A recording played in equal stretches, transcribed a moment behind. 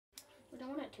don't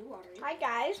want it too watery. Hi,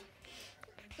 guys.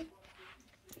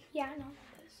 Yeah, I know.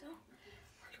 So,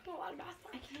 a lot of bath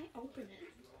bombs. I can't open it.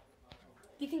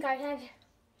 You think I can?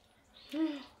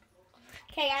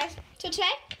 Okay, guys. So today,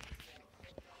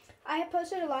 I have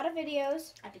posted a lot of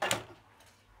videos. I did.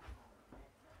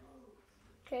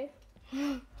 Okay.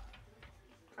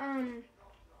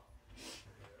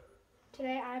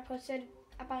 Today I posted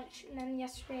a bunch, and then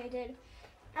yesterday I did.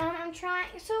 I'm trying.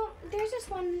 So there's this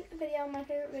one video, my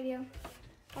favorite video,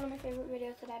 one of my favorite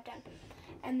videos that I've done,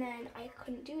 and then I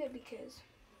couldn't do it because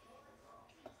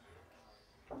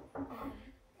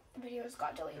the videos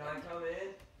got deleted. Can I come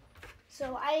in?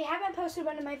 So I haven't posted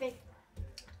one of my videos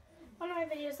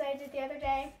that I did the other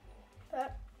day,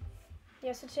 but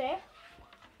yes, today.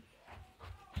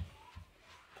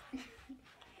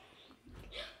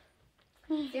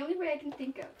 The only way I can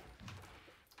think of.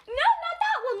 No, not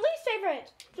that one. Least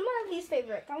favorite. Do my least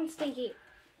favorite. That one's stinky.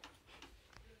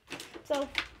 So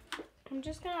I'm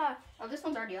just gonna. Oh, this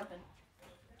one's already open.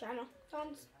 I know. That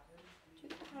one's. I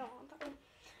don't want that one.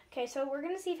 Okay, so we're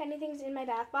gonna see if anything's in my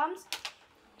bath bombs.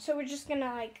 So we're just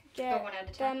gonna like get Go one at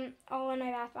a time. them all in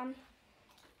my bath bomb.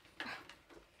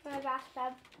 My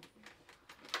bathtub.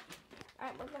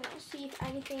 Alright, we're gonna see if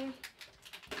anything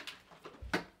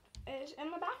is in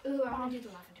my bath bomb. Ooh, I'm gonna do the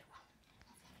lavender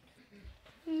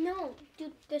one. No,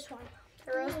 do this one.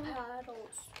 The rose petals. Why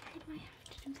do I have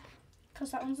to do that?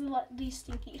 Because that one's the least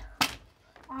stinky.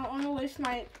 I don't want to waste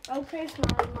my. Okay, it's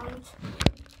mine.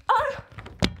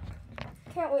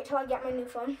 Can't wait till I get my new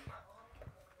phone.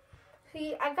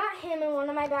 See, I got him in one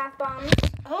of my bath bombs.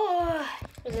 Oh,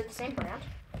 Is it the same brand?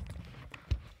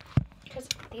 Because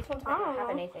these ones I might don't not have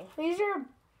know. anything. These are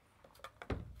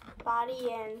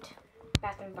Body and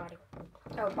Bath and Body.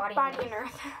 Oh, Body, Body and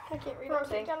Earth. I can't read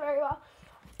Okay. it down very well.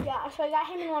 Yeah, so I got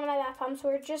him in one of my bath bombs. So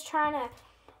we're just trying to.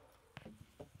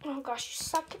 Oh gosh, you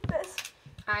suck at this.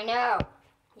 I know.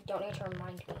 You don't need to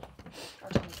remind me. Or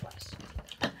tell me twice.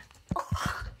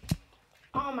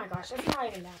 Oh my gosh, it's not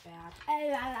even that bad.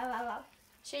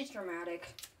 She's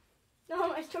dramatic.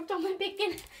 No, I choked on my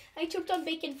bacon. I choked on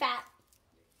bacon fat.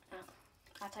 Oh,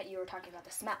 I thought you were talking about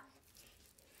the smell.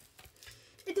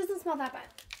 It doesn't smell that bad,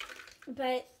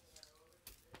 but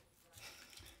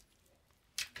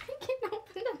I can't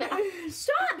open the bag.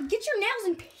 stop! Get your nails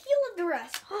and peel at the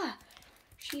rest.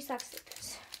 She sucks at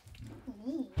this.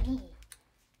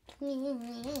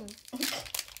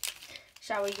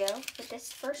 Shall we go with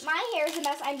this first? My hair is a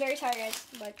mess. I'm very sorry, guys.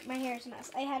 Look, my hair is a mess.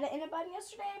 I had it in a bun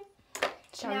yesterday.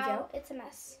 Shall now we go? It's a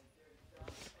mess.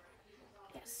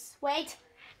 Yes. Wait.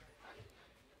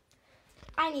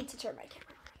 I need to turn my camera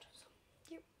around. So,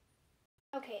 here.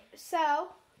 Okay, so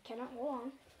cannot hold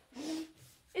on.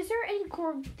 Is there any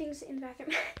core things in the bathroom?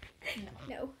 No.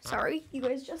 No. Sorry, you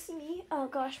guys just see me. Oh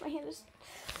gosh, my hand is.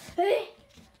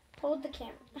 Hold the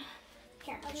camera.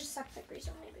 Here, I'll just suck the grease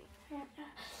on maybe.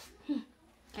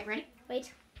 Okay, ready?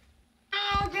 Wait.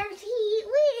 Oh, there's heat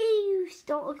loose.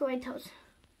 Don't look at my toes.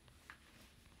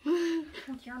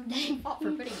 It's your own dang fault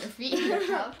for putting your feet in your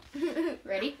tub.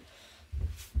 Ready?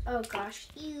 Oh gosh.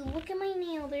 Ew, look at my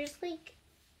nail. There's like.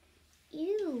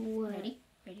 Ew. Ready?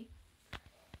 Ready?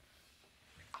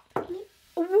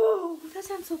 Whoa, that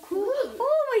sounds so cool. Ooh.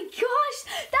 Oh my gosh,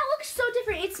 that looks so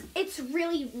different. It's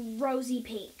really rosy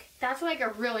pink. That's like a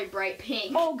really bright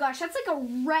pink. Oh gosh, that's like a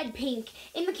red pink.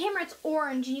 In the camera it's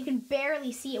orange and you can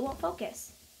barely see it. It won't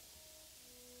focus.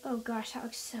 Oh gosh, that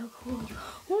looks so cool.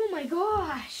 Oh my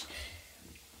gosh.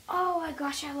 Oh my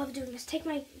gosh, I love doing this. Take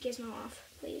my gizmo off,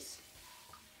 please.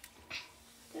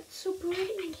 That's so bright.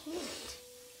 I can't.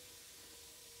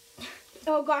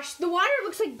 Oh gosh, the water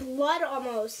looks like blood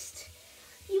almost.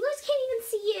 You guys can't even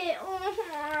see it. Oh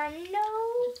no.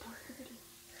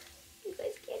 You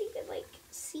guys can't even like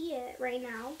see it right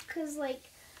now, cause like,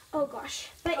 oh gosh.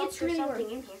 But Oh, it's there's really something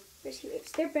working. in here. There's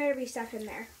heat. There better be stuff in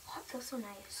there. Oh, it feels so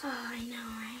nice. Oh, I know,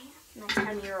 right? Next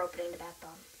time you're opening the bath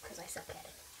bomb, because I suck at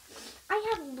it. I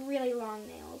have really long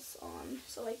nails on,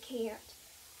 so I can't.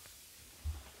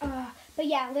 But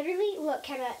yeah, literally, look,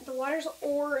 Kenna, the water's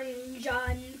orange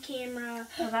on camera.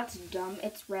 Oh, that's dumb.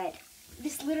 It's red.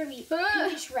 This literally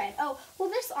pinkish red. Oh, well,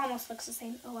 this almost looks the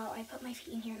same. Oh, wow, I put my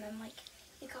feet in here and then, like,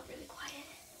 it got really quiet.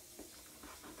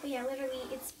 But yeah, literally,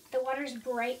 the water's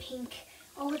bright pink.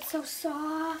 Oh, it's so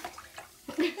soft.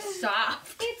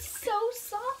 Soft. It's so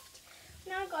soft.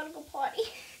 Now I gotta go potty.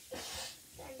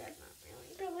 And that's not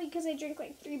really. Probably because I drink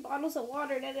like 3 bottles of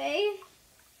water today.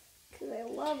 Because I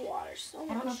love water so much.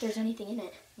 I don't know if there's anything in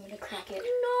it. I'm going to crack it.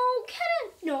 No,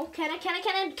 Kenna. No, Kenna.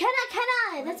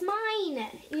 That's mine.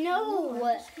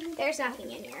 No. There's nothing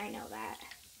in here. I know that.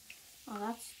 Oh,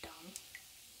 that's dumb.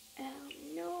 Oh,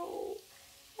 no.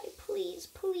 Please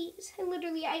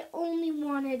I only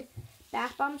wanted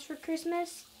bath bombs for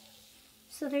Christmas,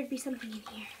 so there'd be something in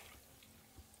here.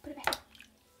 Put it back.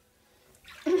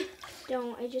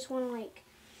 Don't. I just want to, like,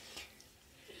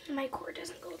 my cord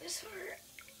doesn't go this far.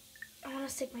 I want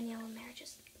to stick my nail in there.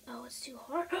 Oh, it's too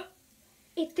hard.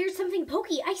 There's something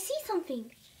pokey. I see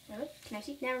something. Really? Can I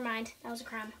see? Never mind. That was a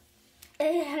crumb.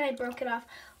 And I broke it off.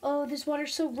 Oh, this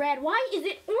water's so red. Why is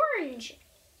it orange?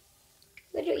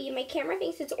 Literally, my camera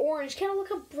thinks it's orange. Kind of look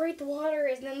how bright the water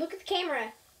is, and then look at the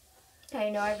camera. I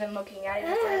know, I've been looking at it.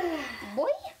 It's like, boy,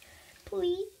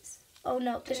 Please. Oh,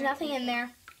 no, there's nothing in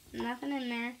there. Nothing in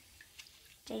there.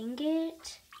 Dang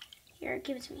it. Here,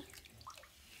 give it to me.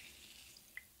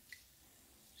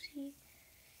 See?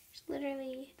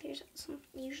 There's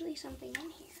usually something in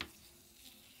here.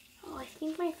 Oh, I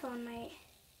think my phone might.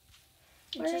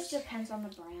 it just depends on the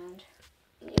brand.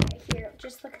 Yeah, here,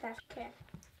 just look at that. Okay.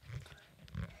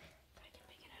 If I can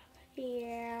pick it up.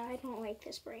 Yeah, I don't like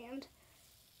this brand.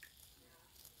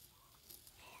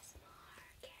 ASMR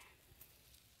again.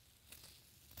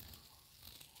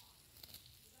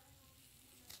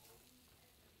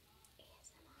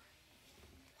 ASMR.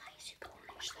 Why is it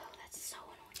orange though? That's so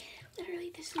annoying.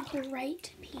 Literally, this is bright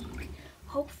pink.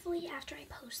 Hopefully, after I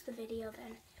post the video,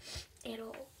 then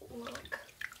it'll look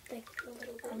like a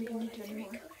little bit more like three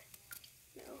color.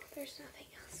 No, there's nothing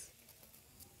else.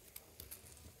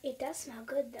 It does smell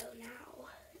good though now.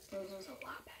 It smells a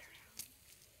lot better now.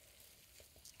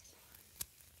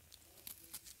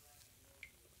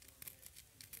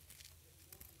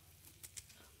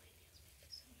 Oh,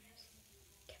 my nails make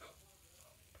this so nice.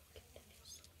 That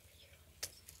feels so weird.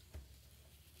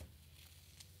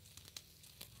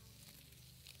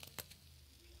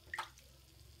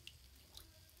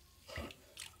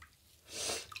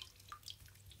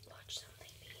 Watch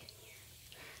something be in here.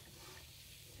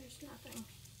 There's nothing.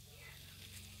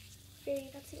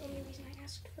 That's the only reason I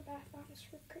asked for bath bombs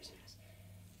for Christmas.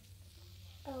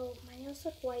 Oh, my nails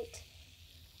look white.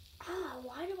 Ah,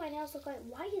 why do my nails look like?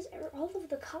 Why is all of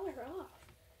the color off?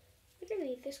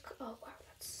 Literally, oh wow,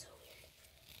 that's so weird.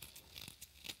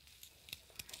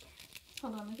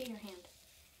 Hold on, look at your hand.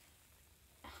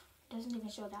 It doesn't even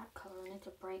show that color, and it's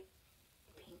a bright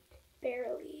pink.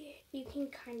 Barely. You can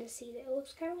kind of see that. It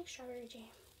looks kind of like strawberry jam.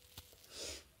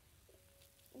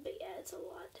 But yeah, it's a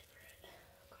lot different.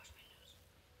 Gosh, my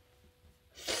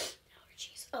nose.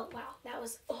 Allergies. Oh wow,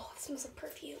 it smells like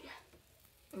perfume.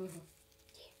 Mm-hmm.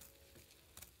 Yeah.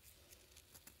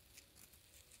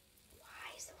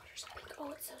 Why is the water so pink?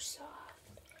 Oh, it's so soft.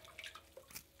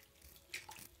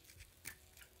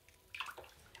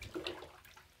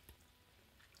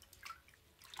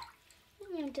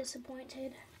 I'm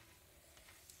disappointed.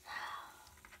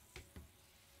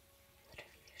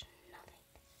 Literally, there's nothing.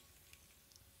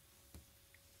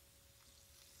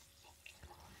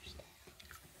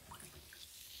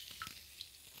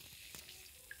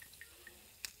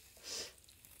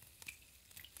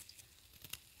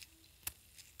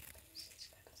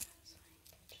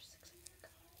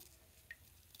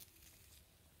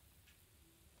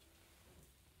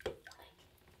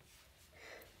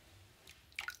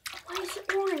 Why is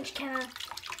it orange, Kenna?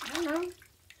 I don't know.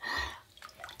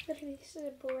 Literally, this is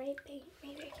a bright pink.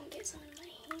 Maybe I can get some in my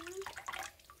hand.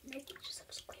 Maybe it just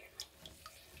looks clear.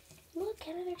 Look,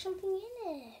 Kenna, there's something in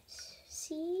it.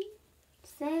 See?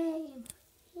 Same.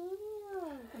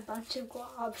 Yeah. A bunch of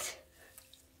globs.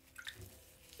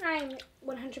 I'm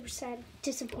 100%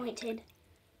 disappointed.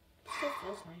 Still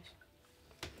feels nice.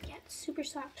 Yeah, it's super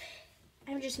soft.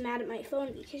 I'm just mad at my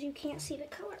phone because you can't see the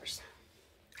colors.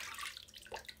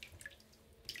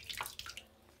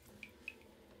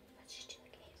 Let's just do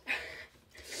the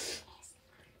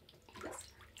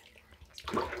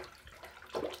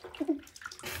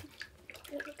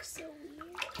It looks so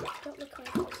weird. Don't look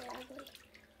like those are ugly.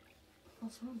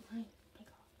 What's wrong with mine?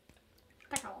 Pickle.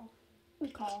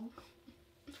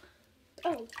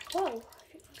 Oh, whoa.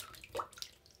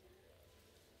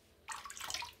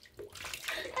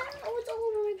 Oh, it's all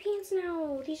over my pants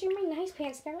now. These are my nice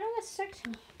pants. They're not that stuck to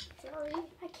me. Sorry.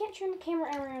 I can't turn the camera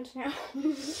around now.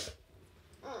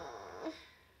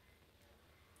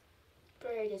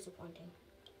 Very disappointing.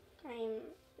 I'm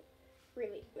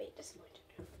really, really disappointed.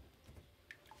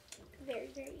 Very,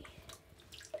 very.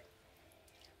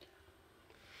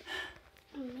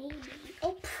 Maybe.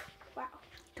 Oh, wow.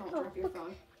 Don't drop your look.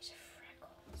 phone. There's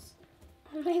freckles.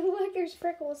 Oh my, look, there's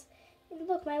freckles. And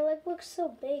look, my leg looks so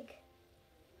big.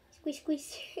 Squeeze,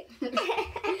 squeeze.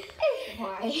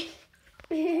 Why?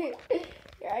 Here,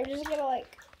 I'm just gonna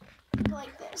like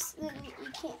this. Then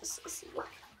you can't see.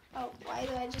 Oh, why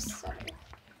do I just stutter?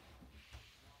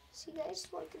 See, guys,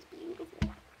 look, it's beautiful.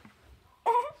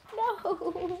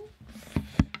 No.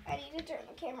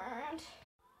 the camera around.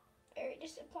 Very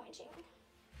disappointing.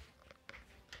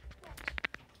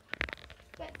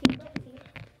 Wet feet.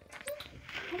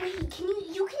 Wait,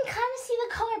 you can kind of see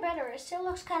the color better. It still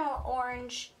looks kind of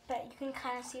orange, but you can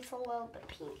kind of see it's a little bit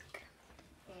pink.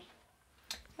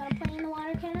 Want to play in the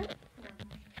water, Kenna?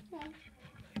 No. I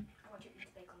want you to eat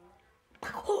the bacon.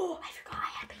 Oh, I forgot I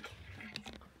had bacon.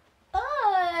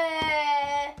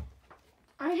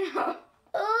 I know.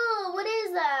 Oh, what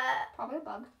is that? Probably a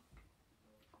bug.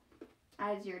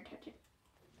 As you're touching.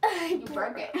 You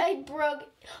broke it. I broke it.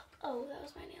 Oh, that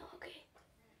was my nail. Okay.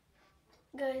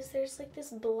 Guys, there's like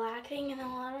this black thing in the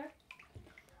water.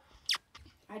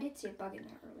 I did see a bug in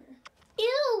there earlier.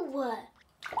 Ew!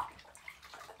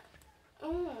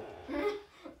 Mm.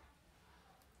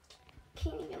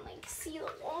 Can't even like see the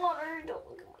water. Don't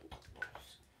look at my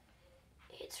toes.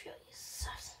 It's really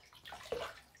sus.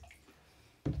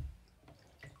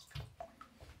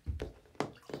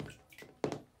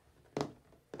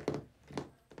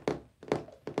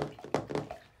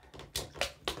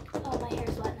 Oh, my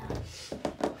hair's wet now.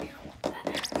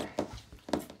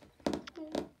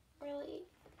 Really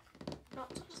not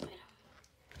satisfied.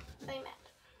 I'm mad.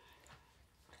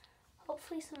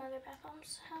 Hopefully some other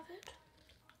bathrooms have it.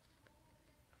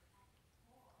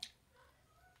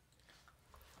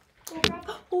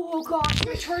 Oh gosh,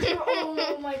 my charger.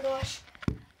 Oh my gosh.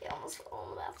 It almost fell in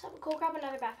the bathtub. Go grab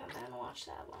another bathroom. I'm gonna watch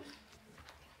that one.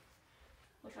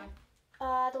 Which one?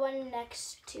 The one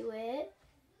next to it.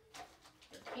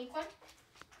 The pink one?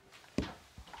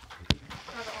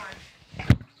 Or the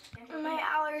orange? My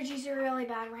allergies are really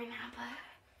bad right now, but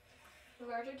You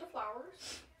allergic to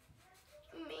flowers?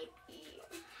 maybe.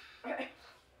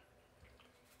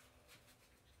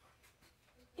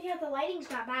 Yeah, the lighting's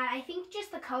not bad. I think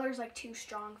just the color's like too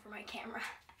strong for my camera.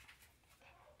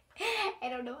 I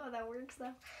don't know how that works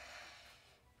though.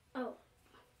 Oh.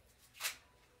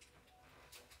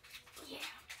 Yeah.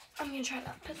 I'm gonna try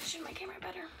to position my camera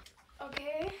better.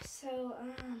 Okay, so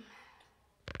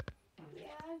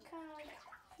yeah, I kind of like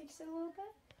fix it a little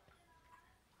bit.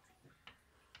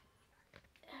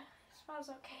 Smells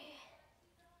okay.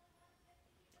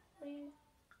 What do you?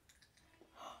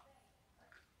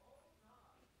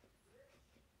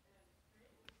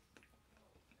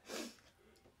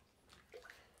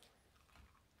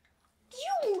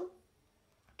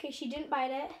 Okay, she didn't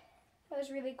bite it. That was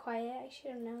really quiet. I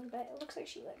should have known, but it looks like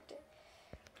she licked it.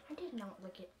 I did not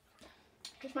lick it.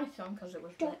 Just my thumb because it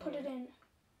was Don't wet put it in.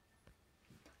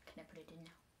 Can I put it in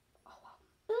now? Oh, wow.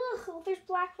 Ugh, there's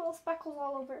black little speckles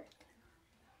all over.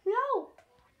 No!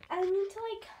 I need to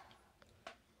like...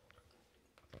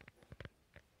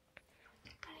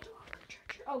 I need a longer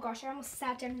charger. Oh gosh, I almost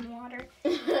sat down in the water.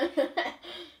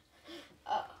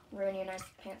 Ruin your nice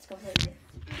pants completely.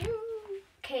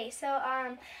 Okay, so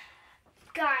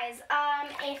guys,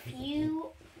 if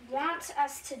you want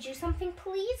us to do something,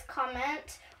 please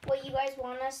comment what you guys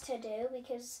want us to do,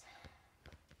 because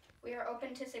We are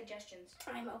open to suggestions.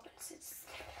 I'm open to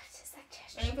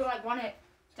suggestions. And if you like want it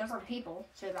different people,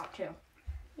 say that too.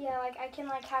 Yeah, like I can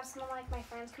like have some of like my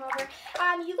friends come over.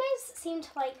 You guys seem to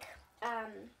like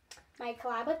my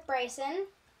collab with Bryson.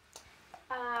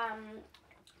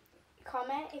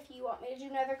 Comment if you want me to do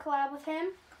another collab with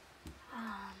him.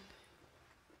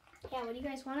 Yeah, what do you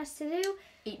guys want us to do?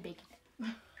 Eat bacon.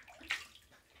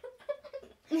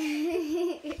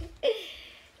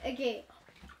 Okay.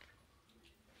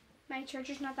 My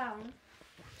charger's not that one.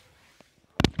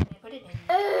 Can I put it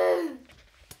in?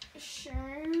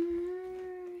 Sure.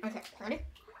 Okay, ready?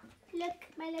 Look,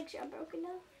 my legs are broken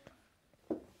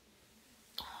now.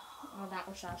 Oh, that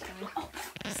was satisfying. Oh,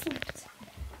 I slipped.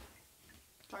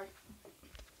 Sorry.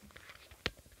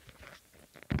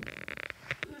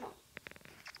 No.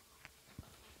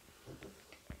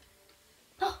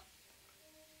 Oh.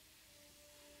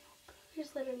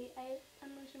 Here's literally,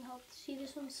 I'm losing hope. See,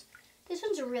 this one's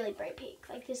a really bright pink,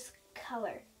 like this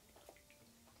color.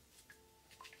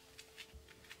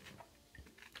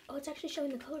 Oh, it's actually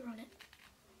showing the color on it.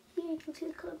 Yeah, you can see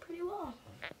the color pretty well.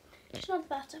 It's not the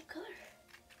bathtub color.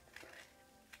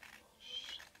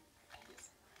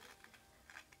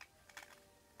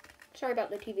 Sorry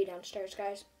about the TV downstairs,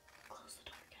 guys. Close the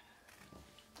door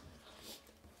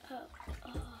again.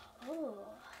 Oh.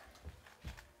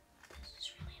 This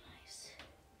is really nice.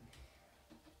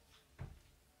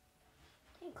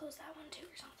 You can close that one too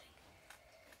or something.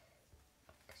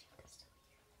 Because you can still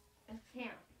hear.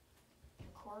 Here.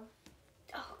 Core.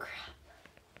 Oh, crap.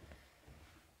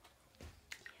 Yeah,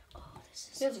 oh, this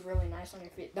is... Feels really nice on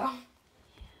your feet, though.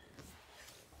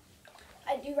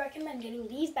 I do recommend getting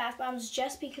these bath bombs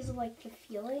just because of like the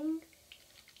feeling,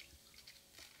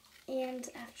 and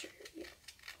after,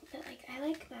 but like I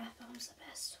like bath bombs the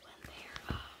best when they're,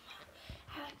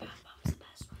 I like bath bombs the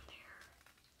best when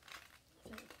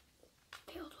they're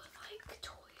filled with, like,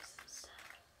 toys and stuff.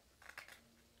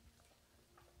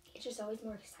 It's just always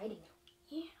more exciting.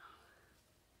 Yeah.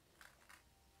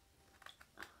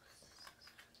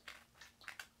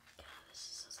 God, this is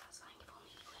so satisfying if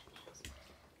only you had nails.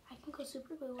 I can go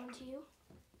super glue onto you.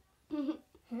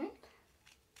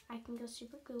 I can go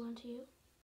super glue onto you.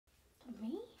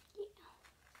 Me? Yeah.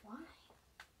 Why?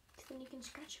 Because then you can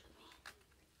scratch it with me.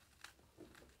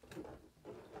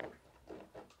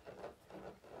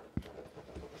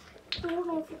 I don't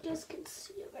know if you guys can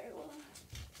see it very well.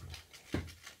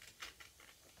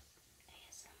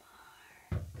 ASMR.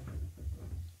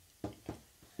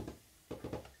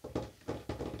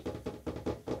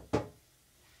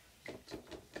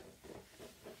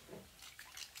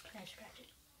 Can I scratch it?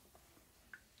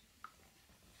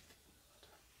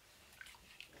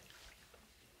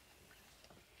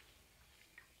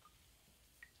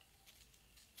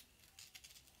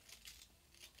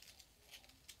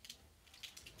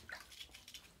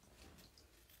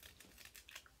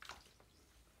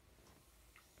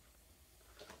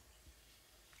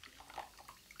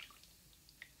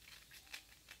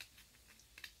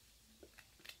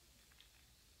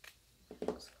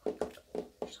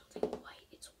 There's something white.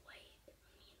 It's white on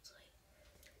the inside.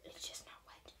 It's just not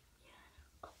wet. Yeah.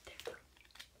 Oh, there.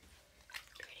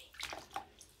 Ready?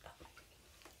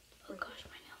 Oh gosh,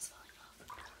 my nail's falling off.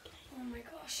 Oh my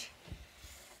gosh.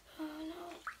 Oh no.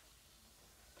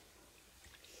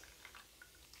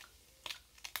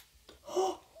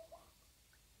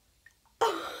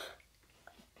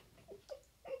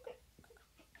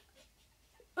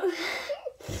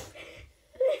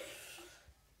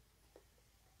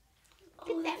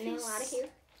 Get that nail out of here.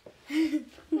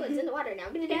 Oh, it's in the water now.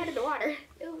 Get it out of the water.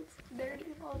 Ew, it's dirty.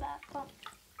 Oh, that. Oh.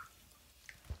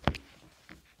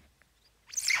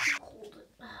 Hold it.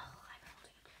 Oh, I'm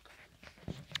holding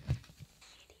it.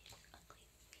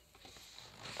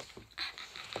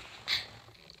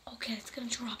 Okay, it's gonna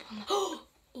drop on the.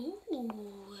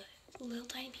 Ooh, little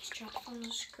tiny piece dropped on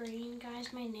the screen,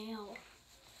 guys. My nail.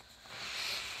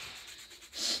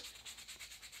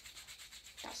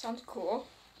 That sounds cool.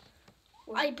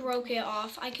 I broke it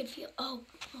off. I could feel. Oh.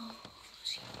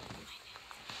 See, my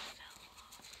nail fell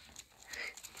off.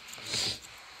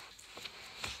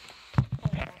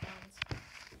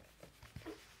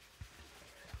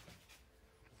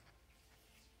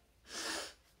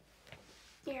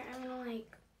 Here, I'm gonna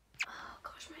like. Oh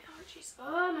gosh, my allergies.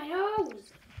 Oh, my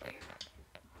nose.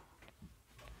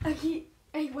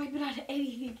 I wipe it out of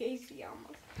anything, Casey,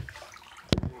 almost.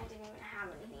 And I didn't even have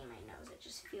anything in my nose. It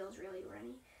just feels really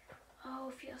runny. Oh,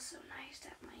 it feels so nice to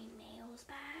have my nails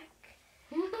back.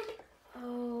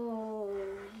 Oh,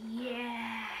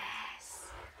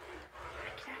 yes.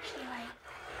 I can actually like.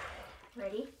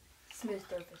 Ready? Smooth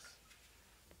surface.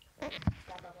 That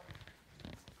bubble.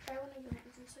 Try one of your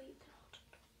hands and so you can hold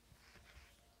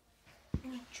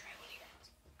it. Try one of your hands.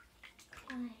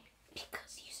 Why?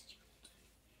 Because you said you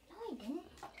No, I didn't.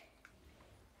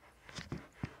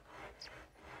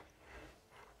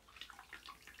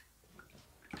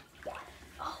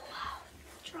 Oh wow,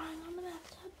 drawing on the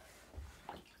bathtub.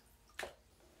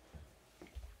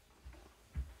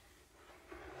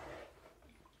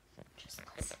 Just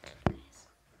listen, guys.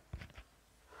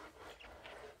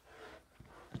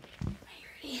 Are you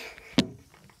ready?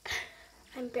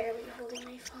 I'm barely holding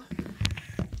my phone.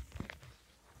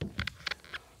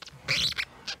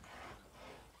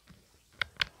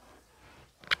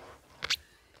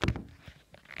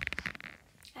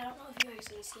 I don't know if you guys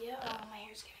can see it. Oh, my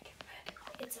hair's gonna get red.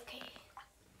 It's okay.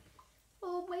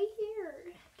 Oh, my hair.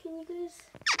 Can you guys?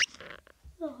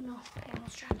 Oh no, I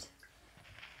almost dropped it.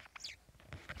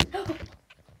 Oh.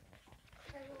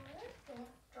 Don't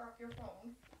drop your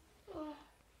phone. Oh.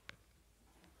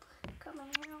 Got my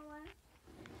hair all wet.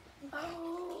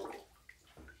 Oh.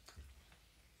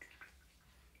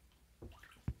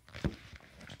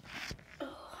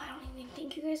 Oh, I don't even think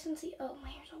you guys can see. Oh, my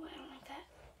hair's all wet. I don't like that.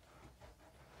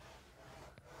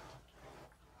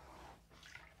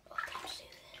 Oh, time to do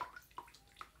this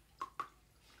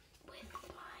with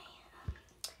my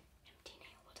empty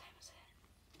nail. What time is it?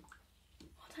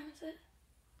 What time is it?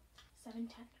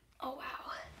 7:10. Oh, wow.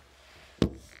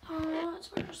 Oh,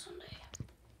 tomorrow's Sunday.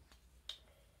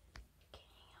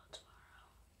 Can't hang out tomorrow.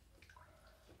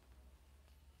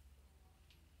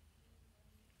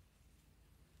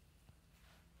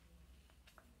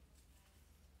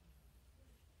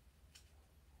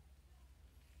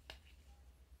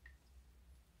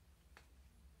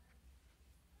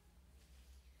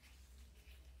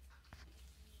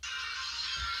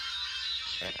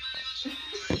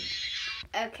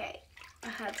 Okay, I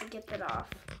had to get that off.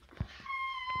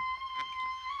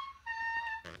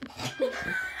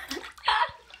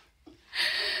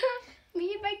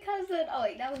 Me and my cousin. Oh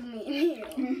wait, that was me and you.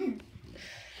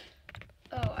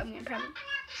 Oh, I'm gonna come.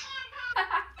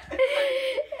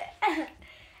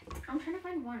 I'm trying to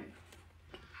find one.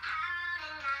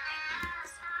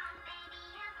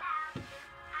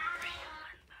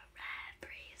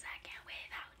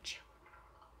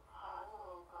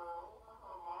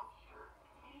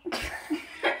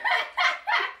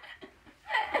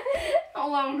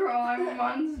 Hold on, girl, I'm a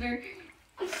monster.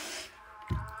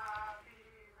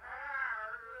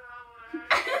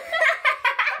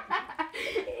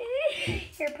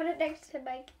 Here, put it next to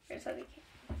my ear so we can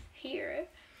hear it.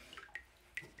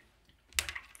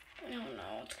 I don't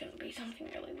know, it's gonna be something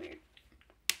really weird.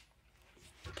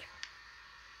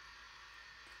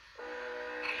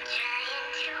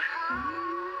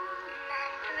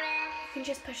 You can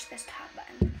just push this top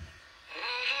button.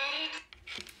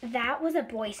 That was a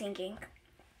boy singing.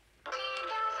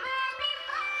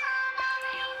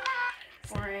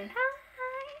 Warren.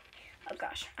 Oh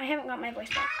gosh, I haven't got my voice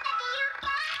back.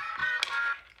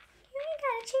 You ain't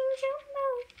gotta change your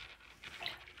mode.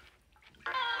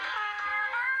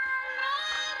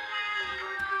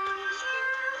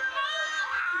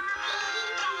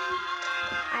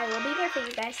 I will be there for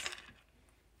you guys.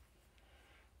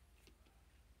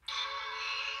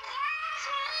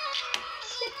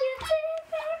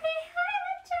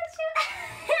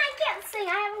 I can't sing.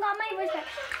 I haven't got my voice back.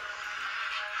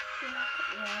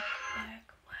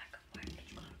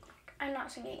 I'm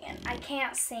not singing again. I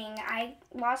can't sing. I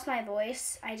lost my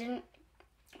voice. I didn't,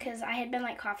 because I had been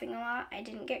like coughing a lot. I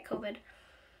didn't get COVID.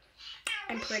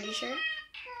 I'm pretty sure.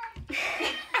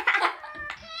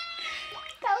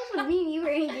 That was me and you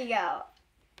were hanging out.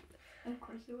 Of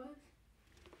course it was.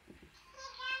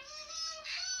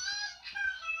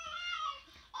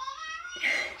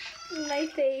 My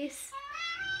face.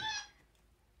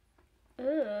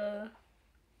 Ugh.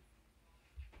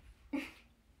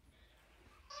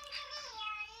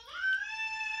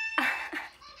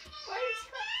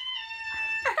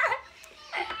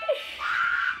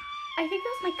 I think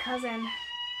that was my cousin.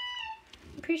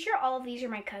 I'm pretty sure all of these are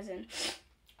my cousin.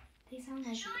 They sound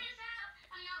like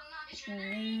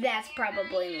That's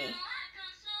probably me.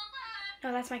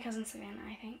 No, that's my cousin Savannah,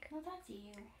 I think. no, that's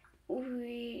you.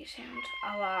 We sound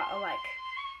a lot alike.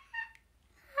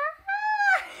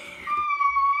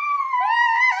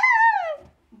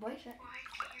 Boy, shut.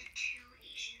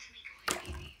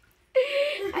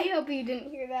 I hope you didn't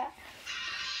hear that.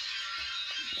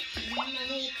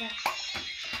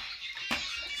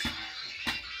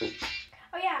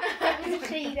 Oh yeah, I want to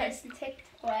show you guys TikTok.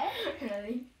 What?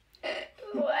 Really?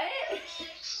 What?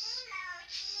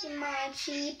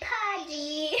 Machi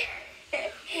Podgy.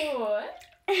 What?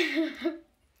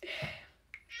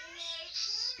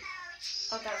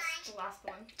 Oh, that's the last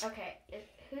one. Okay,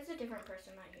 who's a different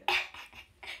person, not you?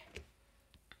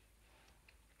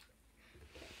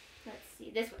 Let's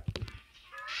see, this one.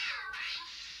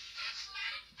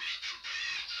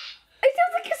 It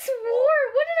sounds like a swore.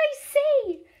 What did I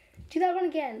say? Do that one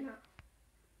again. No.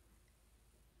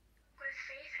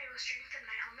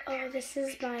 Oh, this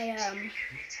is my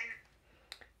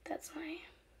that's my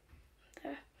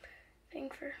the thing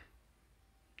for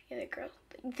the other girl.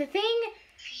 The thing.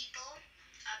 People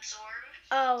absorb.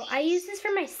 Oh, I use this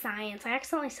for my science. I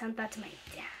accidentally sent that to my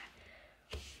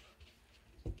dad.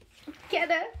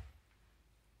 Get it?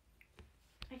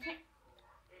 I can't.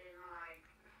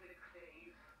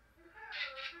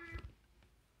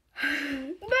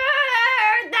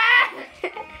 Bird!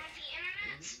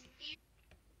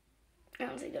 I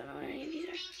honestly don't know what any of these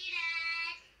are.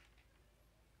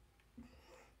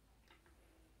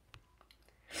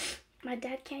 My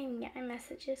dad can't even get my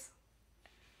messages.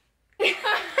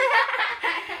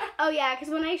 Oh yeah, because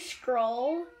when I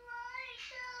scroll.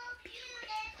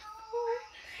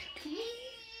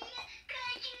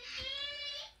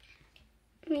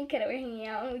 Me and Kiddo were hanging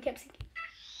out and we kept singing.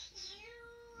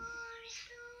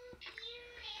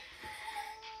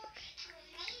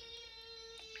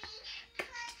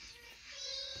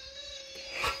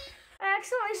 I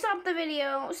accidentally stopped the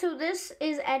video, so this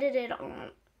is edited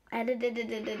on. Edited.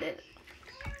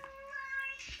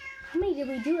 How many did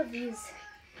we do of these?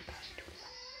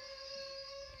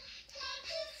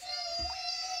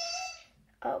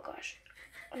 Oh gosh,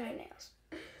 my nails.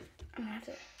 I'm gonna have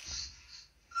to.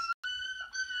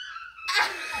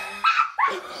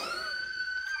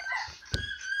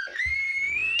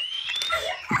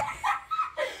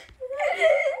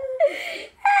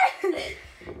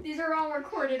 These are all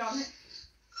recorded on it.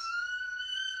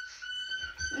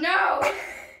 No!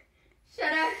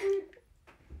 Shut up.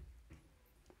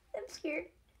 I'm scared.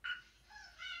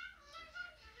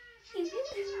 Me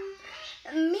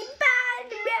bad.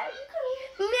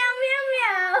 Meow, meow,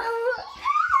 meow.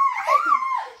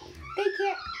 They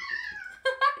can't.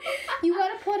 You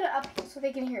gotta put it up so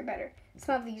they can hear better.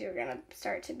 Some of these are gonna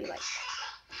start to be like.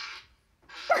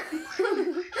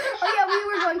 Oh yeah, we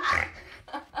were going.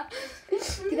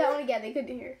 Do that one again. They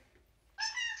couldn't hear.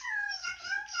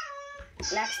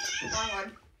 Next. Wrong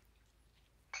one.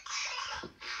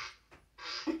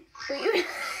 It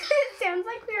sounds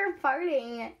like we were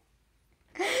farting.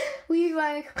 We were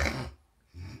going.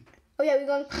 Oh yeah, we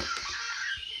going.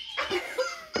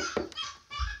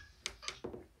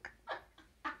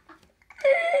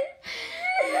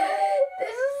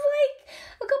 This is like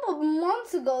a couple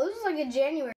months ago. This was like in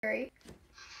January.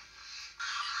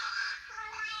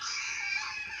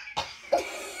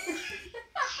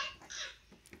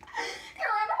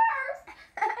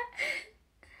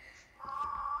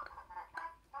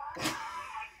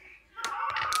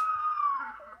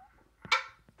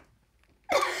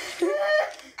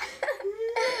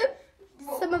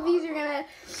 Some of these are gonna.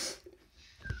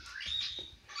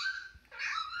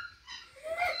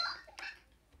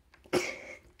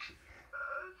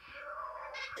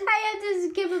 I have to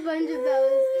skip a bunch of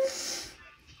those.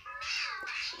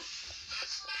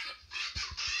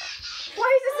 Why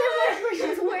does it sound like we're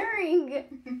just wearing?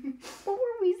 What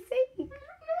were we saying?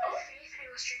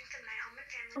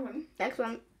 Next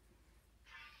one.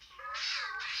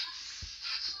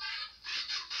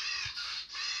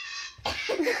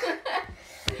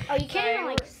 Oh, you can't even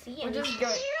like see it. We're just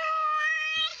going.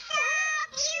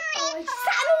 Oh, I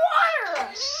sat in the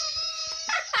water.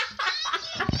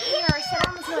 Here, sit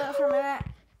on the toilet for a minute.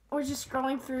 We're just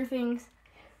scrolling through things.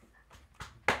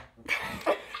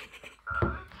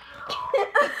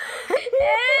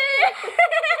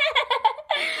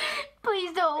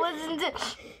 Please don't listen to.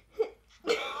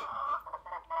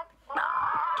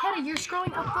 Kenna, you're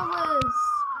scrolling up the list.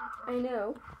 I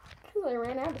know, because I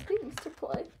ran out of things to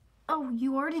play. Oh,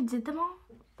 you already did them all?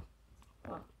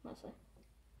 Oh, mostly.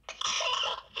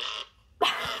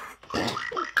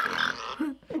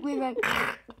 We went.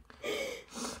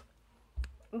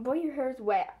 Boy, your hair's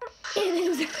wet. It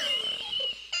is.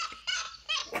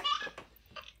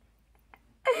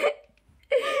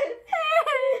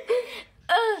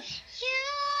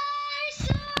 You're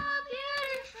so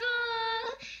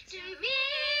beautiful to me.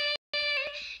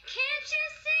 Can't you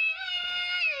see?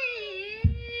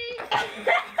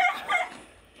 That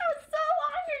was so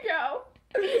long ago.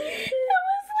 That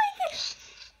was like.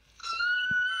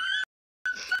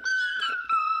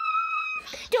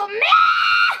 Do me.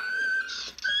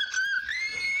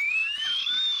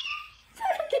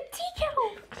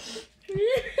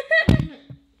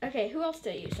 Okay, who else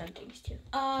did you send things to?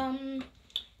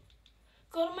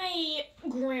 Go to my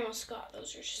Grandma Scott.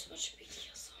 Those are just a bunch of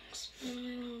BTS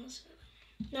songs.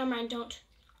 Never mind, don't.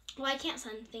 Well, I can't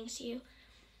send things to you.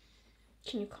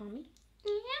 Can you call me?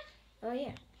 Yeah. Oh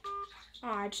yeah. Oh,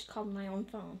 I just called my own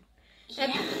phone.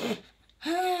 Yeah.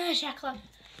 Shakla.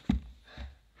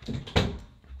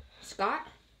 Scott?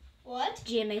 What?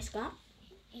 GMA Scott?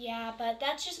 Yeah, but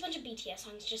that's just a bunch of BTS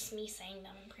songs. Just me saying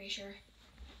them, I'm pretty sure.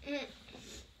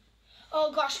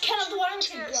 Oh gosh, Kenna, the water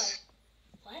looks like blood.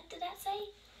 What did that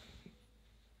say?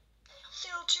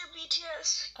 Filter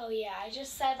BTS. Oh yeah, I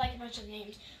just said like a bunch of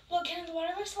names. Look, Kenna, the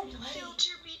water looks so bloody.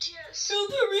 Filter BTS.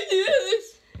 Filter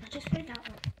BTS. Just play that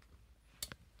one.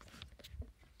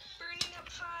 Burning Up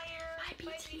Fire By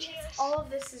by BTS. BTS. All of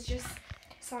this is just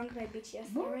songs by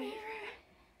BTS. Right?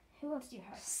 Who else do you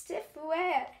have? Stiff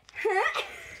wet.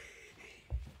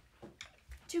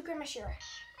 To Grandma Shira.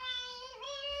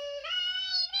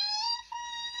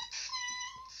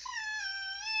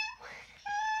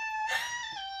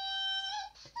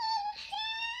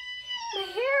 My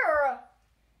hair.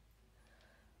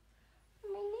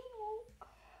 My nail.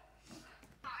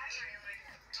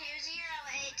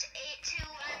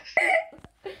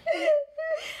 208-821.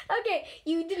 Okay,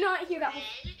 you did not hear that whole.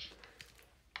 Red.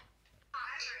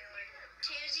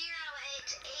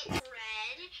 208-8 red,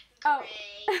 Oh.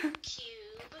 gray,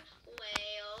 cube,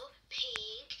 whale,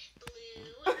 pink,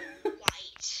 blue,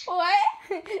 white. What?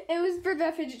 It was for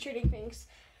the fidget trading things.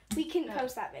 We can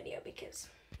post that video because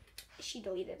she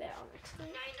deleted it on it.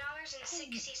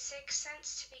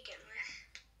 $9.66 to begin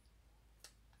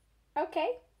with.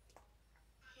 Okay.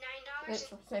 $9. It's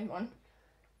the same one.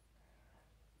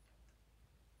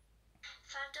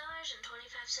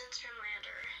 $5.25 from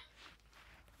Lander.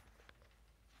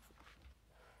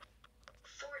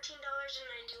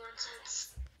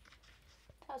 $14.91.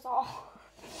 That's all.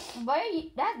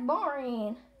 Wait, that's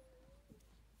boring.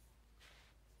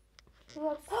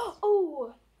 Look.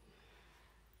 Oh!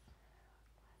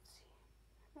 Let's see.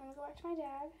 I'm gonna go back to my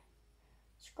dad.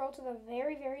 Scroll to the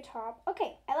very, very top.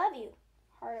 Okay, I love you.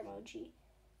 Heart emoji.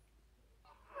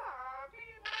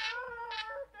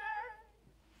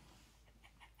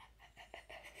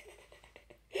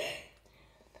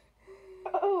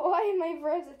 Oh, why am I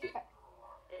friends with you?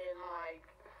 In like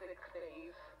 6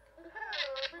 days.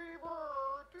 Happy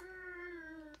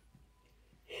birthday.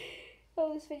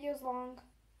 Oh, this video's long.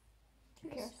 Who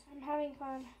cares? I'm having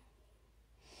fun.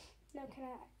 No, can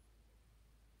I?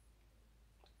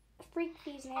 Freak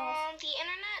these nails. The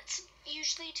internet's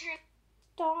usually turned.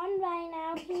 Dawn by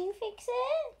now. Can you fix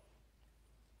it?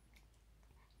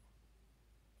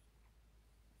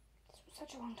 This was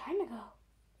such a long time ago.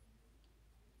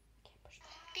 Can't push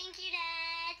that. Thank you,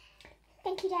 Dad.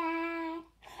 Thank you, Dad.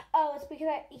 Oh, it's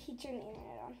because he turned the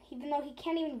internet on. Even though he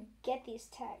can't even get these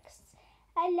texts.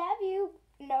 I love you.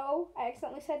 No, I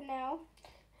accidentally said no.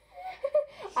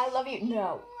 I love you.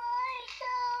 No.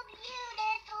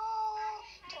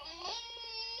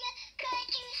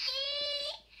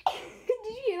 Did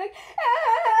you hear like?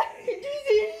 Ah! Did you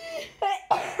see?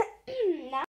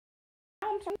 Now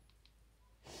I'm sorry.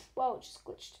 Whoa, it just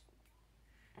glitched.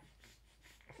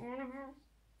 You don't have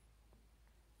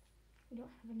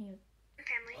any.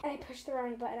 Family. I pushed the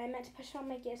wrong button. I meant to push it on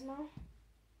my Gizmo.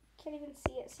 Can't even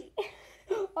see it. See?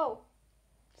 Oh,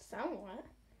 Somewhat.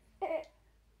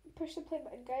 push the play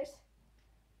button, guys.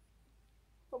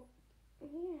 Oh, yeah.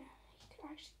 You can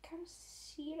actually kind of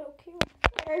see it okay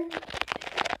right there.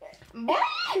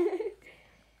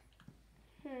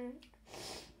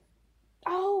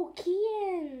 Oh,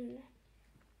 Kian.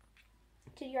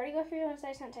 Did you already go through the ones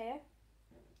I sent to you?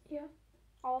 Yeah.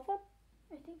 All of them?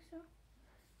 I think so.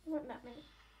 There weren't that many.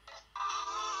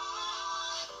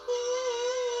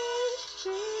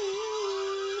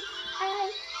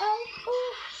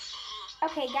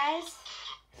 Okay, guys.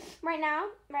 Right now,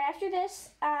 right after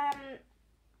this,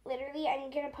 literally,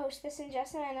 I'm gonna post this in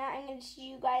just a minute. I'm gonna show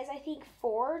you guys, I think,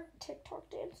 4 TikTok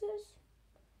dances.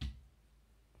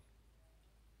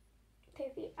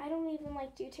 I don't even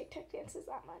like do TikTok dances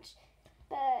that much,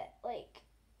 but like,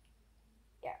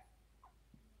 yeah.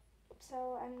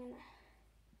 So I'm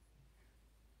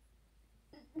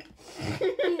gonna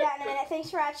do that in a minute. Thanks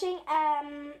for watching.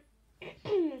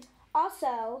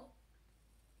 Also,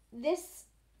 this,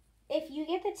 if you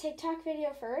get the TikTok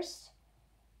video first,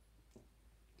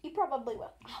 you probably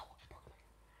will.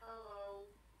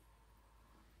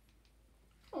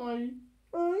 Hello. Hi.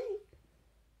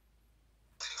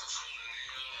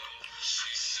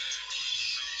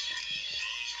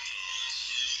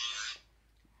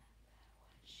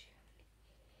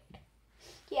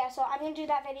 Yeah, so I'm gonna do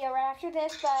that video right after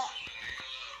this, but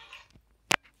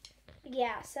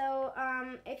yeah, so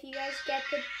if you guys get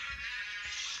the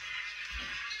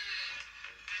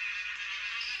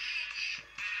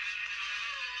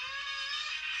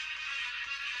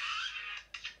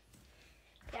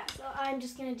so I'm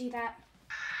just gonna do that.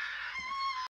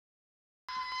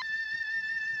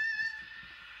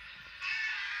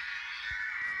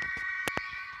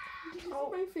 Oh,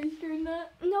 my face doing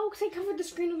that. No, because I covered the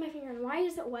screen with my finger, and why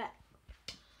is it wet?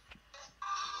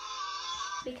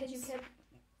 Because you could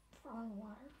Fall in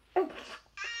water. Oh.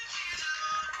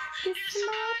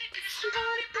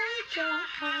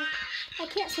 I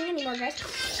can't sing anymore, guys.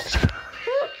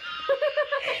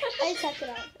 I sucked it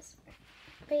out of this.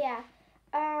 But yeah,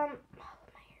 oh,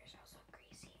 my hair is also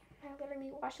greasy. I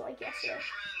literally washed it like yesterday.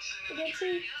 Did they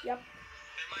see? Yep.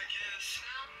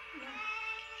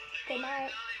 They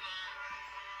might.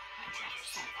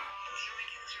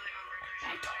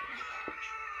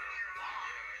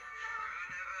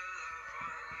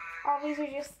 All these are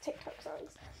just TikTok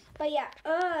songs. But yeah,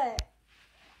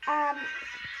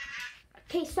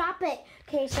 okay, stop it.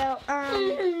 Okay, so,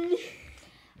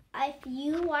 if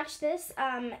you watch this,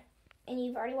 and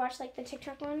you've already watched, like, the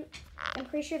TikTok one, I'm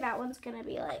pretty sure that one's gonna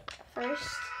be, like,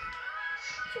 first.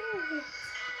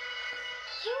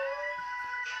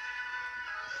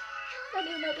 I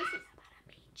didn't know this is.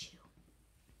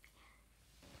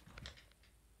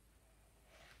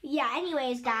 Yeah,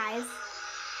 anyways, guys.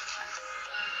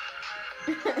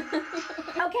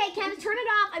 Okay, Kevin, turn it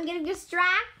off. I'm getting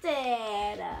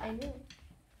distracted. I knew.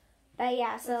 But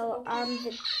yeah, so, the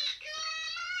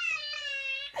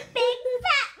big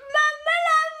fat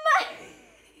mama.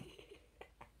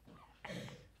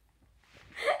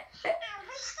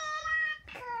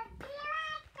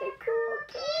 The cool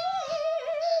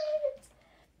kids.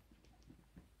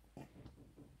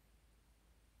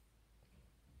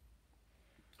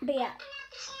 But yeah.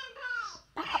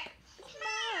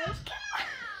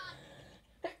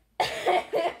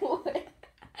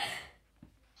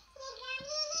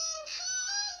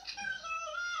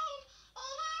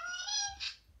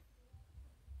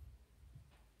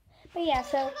 But yeah,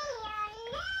 so.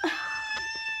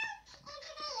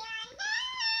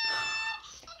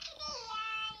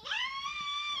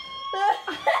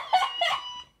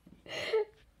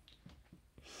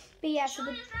 But yeah, so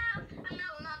the.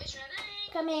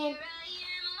 Come in.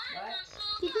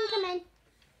 You can come in.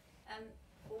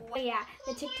 But yeah,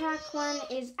 the TikTok one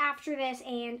is after this,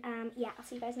 and yeah, I'll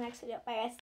see you guys next video. Bye, guys.